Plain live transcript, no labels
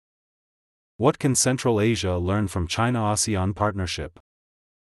What can Central Asia learn from China-ASEAN partnership?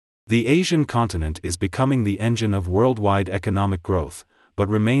 The Asian continent is becoming the engine of worldwide economic growth, but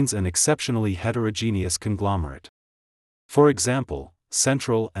remains an exceptionally heterogeneous conglomerate. For example,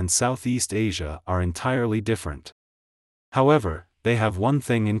 Central and Southeast Asia are entirely different. However, they have one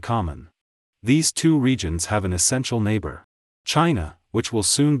thing in common. These two regions have an essential neighbor: China, which will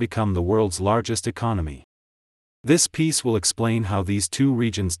soon become the world's largest economy. This piece will explain how these two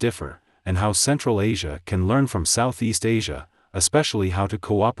regions differ, and how Central Asia can learn from Southeast Asia, especially how to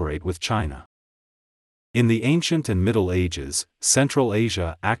cooperate with China. In the ancient and Middle Ages, Central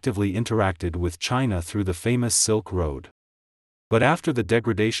Asia actively interacted with China through the famous Silk Road. But after the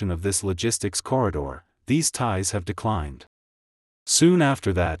degradation of this logistics corridor, these ties have declined. Soon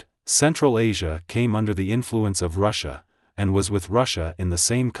after that, Central Asia came under the influence of Russia, and was with Russia in the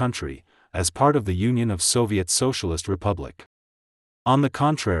same country, as part of the Union of Soviet Socialist Republic. On the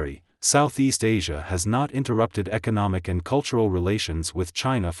contrary, Southeast Asia has not interrupted economic and cultural relations with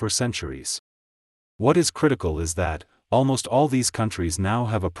China for centuries. What is critical is that, almost all these countries now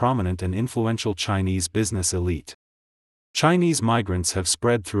have a prominent and influential Chinese business elite. Chinese migrants have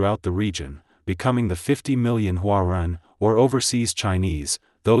spread throughout the region, becoming the 50 million Huarun, or overseas Chinese,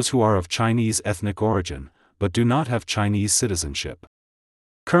 those who are of Chinese ethnic origin, but do not have Chinese citizenship.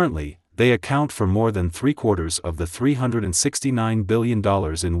 Currently, they account for more than three-quarters of the $369 billion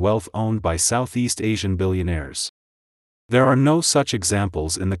in wealth owned by Southeast Asian billionaires. There are no such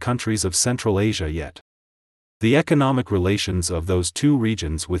examples in the countries of Central Asia yet. The economic relations of those two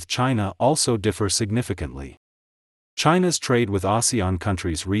regions with China also differ significantly. China's trade with ASEAN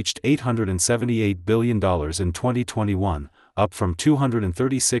countries reached $878 billion in 2021, up from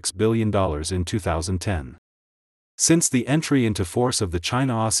 $236 billion in 2010. Since the entry into force of the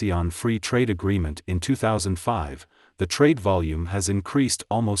China-ASEAN Free Trade Agreement in 2005, the trade volume has increased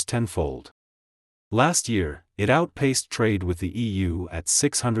almost tenfold. Last year, it outpaced trade with the EU at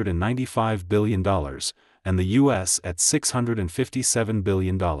 $695 billion, and the US at $657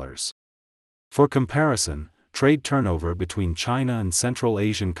 billion. For comparison, trade turnover between China and Central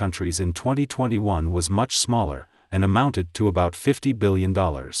Asian countries in 2021 was much smaller, and amounted to about $50 billion.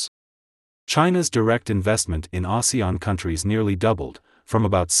 China's direct investment in ASEAN countries nearly doubled, from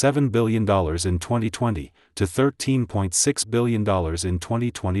about $7 billion in 2020 to $13.6 billion in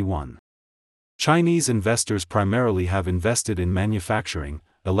 2021. Chinese investors primarily have invested in manufacturing,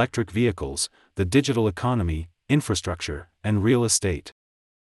 electric vehicles, the digital economy, infrastructure, and real estate.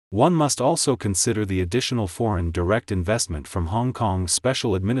 One must also consider the additional foreign direct investment from Hong Kong's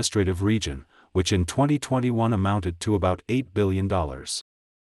Special Administrative Region, which in 2021 amounted to about $8 billion.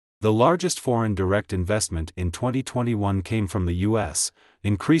 The largest foreign direct investment in 2021 came from the US,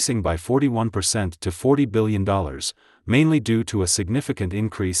 increasing by 41% to $40 billion, mainly due to a significant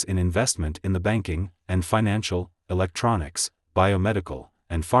increase in investment in the banking and financial, electronics, biomedical,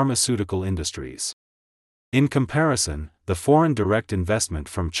 and pharmaceutical industries. In comparison, the foreign direct investment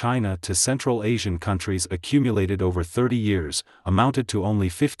from China to Central Asian countries accumulated over 30 years amounted to only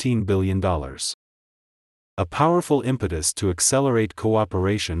 $15 billion. A powerful impetus to accelerate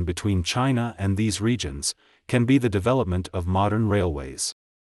cooperation between China and these regions can be the development of modern railways.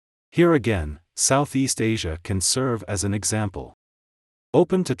 Here again, Southeast Asia can serve as an example.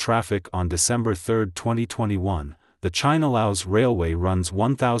 Open to traffic on December 3, 2021, the China-Laos Railway runs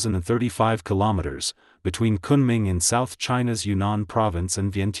 1,035 kilometers between Kunming in South China's Yunnan province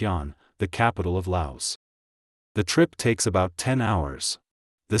and Vientiane, the capital of Laos. The trip takes about 10 hours.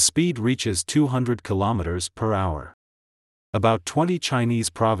 The speed reaches 200 kilometers per hour. About 20 Chinese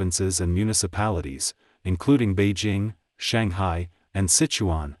provinces and municipalities, including Beijing, Shanghai, and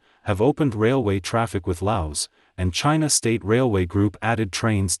Sichuan, have opened railway traffic with Laos, and China State Railway Group added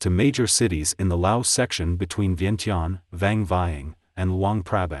trains to major cities in the Laos section between Vientiane, Vang Vieng, and Luang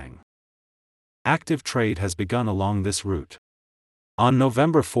Prabang. Active trade has begun along this route. On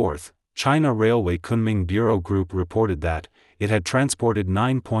November 4, China Railway Kunming Bureau Group reported that it had transported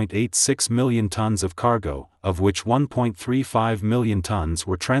 9.86 million tons of cargo, of which 1.35 million tons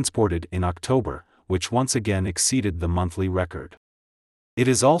were transported in October, which once again exceeded the monthly record. It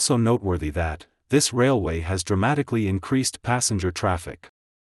is also noteworthy that this railway has dramatically increased passenger traffic.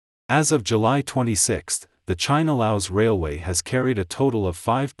 As of July 26, the China-Laos Railway has carried a total of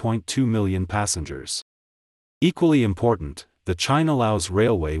 5.2 million passengers. Equally important, the China-Laos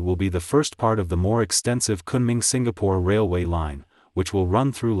Railway will be the first part of the more extensive Kunming-Singapore railway line, which will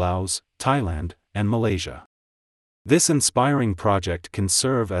run through Laos, Thailand, and Malaysia. This inspiring project can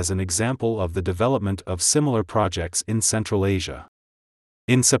serve as an example of the development of similar projects in Central Asia.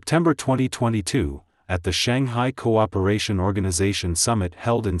 In September 2022, at the Shanghai Cooperation Organization Summit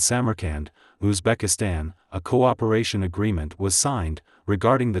held in Samarkand, Uzbekistan, a cooperation agreement was signed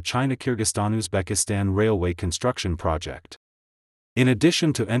regarding the China-Kyrgyzstan-Uzbekistan railway construction project. In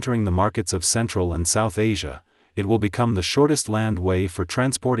addition to entering the markets of Central and South Asia, it will become the shortest land way for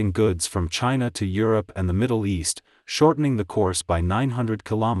transporting goods from China to Europe and the Middle East, shortening the course by 900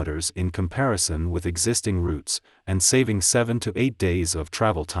 kilometers in comparison with existing routes, and saving 7 to 8 days of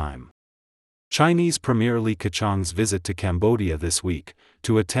travel time. Chinese Premier Li Keqiang's visit to Cambodia this week,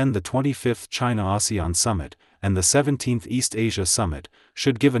 to attend the 25th China-ASEAN Summit and the 17th East Asia Summit,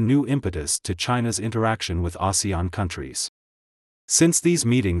 should give a new impetus to China's interaction with ASEAN countries. Since these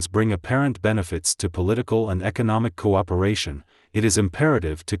meetings bring apparent benefits to political and economic cooperation, it is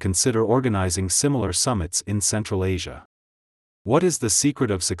imperative to consider organizing similar summits in Central Asia. What is the secret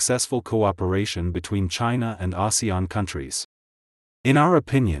of successful cooperation between China and ASEAN countries? In our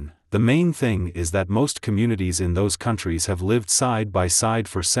opinion, the main thing is that most communities in those countries have lived side by side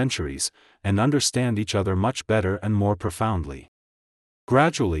for centuries, and understand each other much better and more profoundly.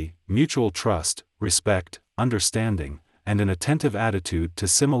 Gradually, mutual trust, respect, understanding, and an attentive attitude to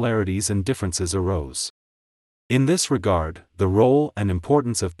similarities and differences arose. In this regard, the role and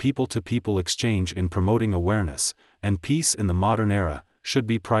importance of people-to-people exchange in promoting awareness and peace in the modern era should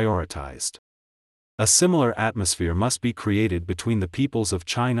be prioritized. A similar atmosphere must be created between the peoples of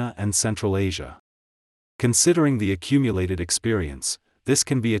China and Central Asia. Considering the accumulated experience, this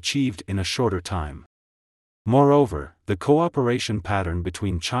can be achieved in a shorter time. Moreover, the cooperation pattern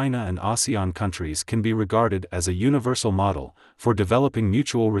between China and ASEAN countries can be regarded as a universal model for developing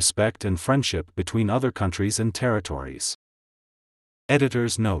mutual respect and friendship between other countries and territories.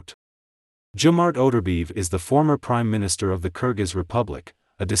 Editor's note: Djoomart Otorbaev is the former Prime Minister of the Kyrgyz Republic,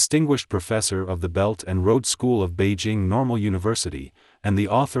 a distinguished professor of the Belt and Road School of Beijing Normal University, and the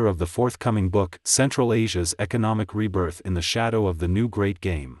author of the forthcoming book Central Asia's Economic Rebirth in the Shadow of the New Great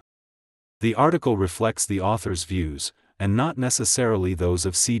Game. The article reflects the author's views, and not necessarily those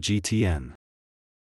of CGTN.